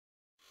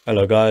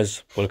Hello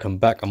guys, welcome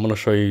back. I'm going to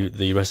show you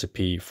the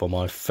recipe for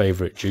my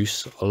favorite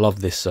juice. I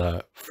love this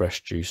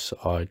fresh juice.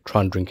 I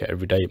try and drink it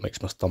every day. It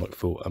makes my stomach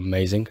feel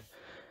amazing.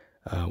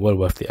 Well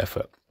worth the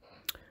effort.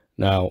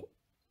 Now,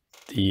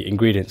 the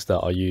ingredients that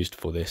I used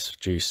for this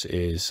juice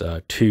is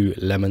 2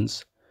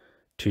 lemons,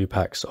 2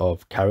 packs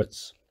of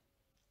carrots,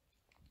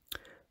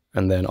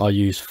 and then I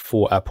use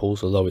 4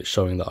 apples, although it's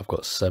showing that I've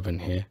got 7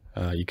 here.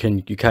 You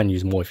can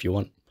use more if you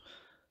want,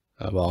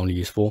 but I only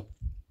use 4.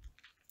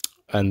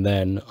 And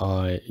then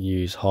I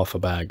use half a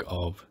bag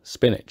of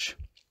spinach.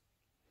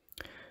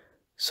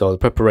 So the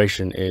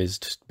preparation is,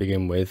 to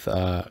begin with,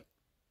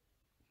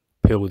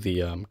 peel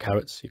the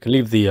carrots. You can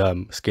leave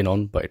the skin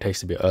on, but it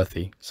tastes a bit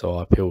earthy, so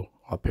I peel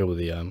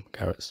the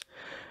carrots,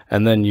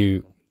 and then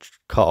you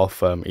cut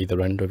off either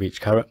end of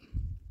each carrot.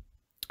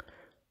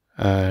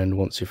 And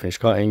once you finish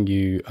cutting,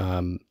 you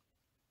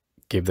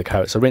give the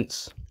carrots a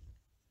rinse,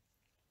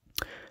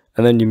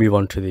 and then you move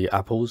on to the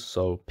apples.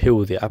 So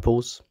peel the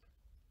apples.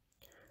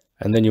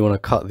 And then you want to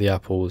cut the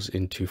apples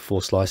into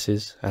 4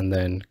 slices, and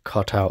then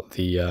cut out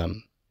the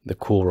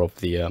core of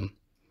the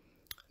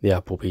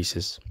apple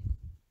pieces.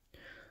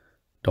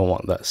 Don't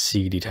want that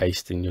seedy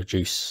taste in your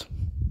juice.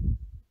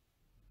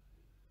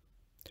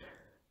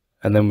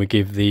 And then we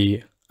give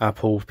the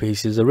apple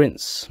pieces a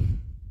rinse.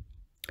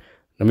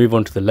 Now move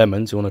on to the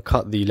lemons. You want to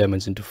cut the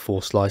lemons into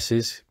 4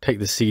 slices, take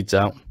the seeds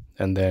out,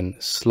 and then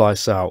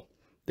slice out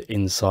the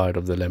inside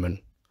of the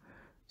lemon.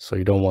 So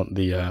you don't want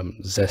the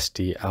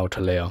zesty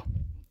outer layer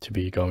to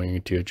be going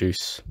into your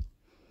juice,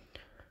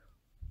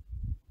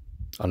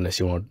 unless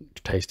you want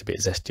to taste a bit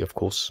zesty, of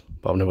course,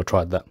 but I've never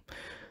tried that.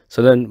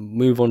 So then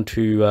move on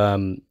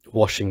to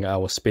washing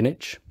our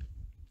spinach,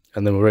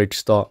 and then we're ready to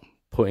start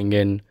putting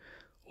in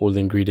all the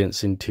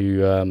ingredients into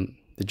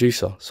the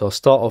juicer. So I'll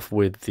start off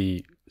with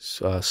the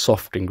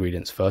soft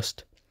ingredients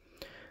first,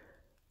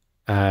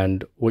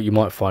 and what you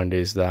might find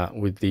is that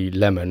with the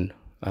lemon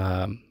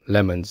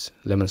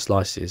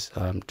slices,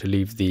 to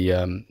leave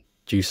the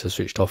juicer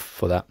switched off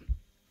for that,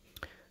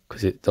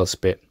 because it does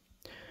spit,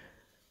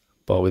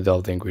 but with the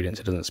other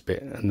ingredients it doesn't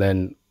spit. And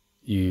then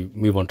you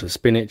move on to the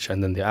spinach,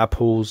 and then the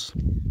apples,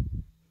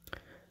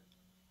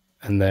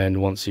 and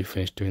then once you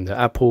finish doing the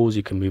apples,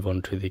 you can move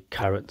on to the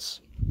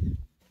carrots.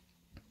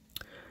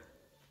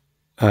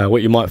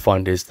 What you might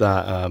find is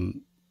that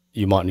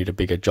you might need a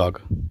bigger jug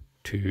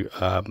to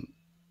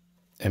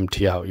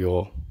empty out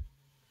your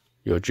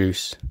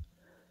juice,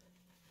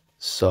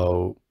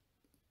 so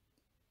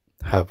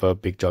have a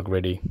big jug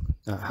ready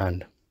at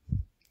hand.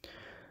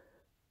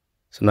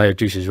 So now your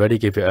juice is ready,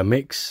 give it a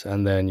mix,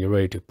 and then you're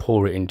ready to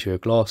pour it into a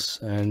glass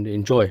and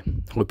enjoy.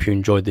 Hope you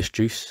enjoyed this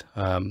juice.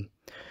 Do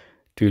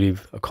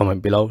leave a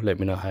comment below, let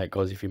me know how it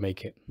goes if you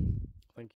make it.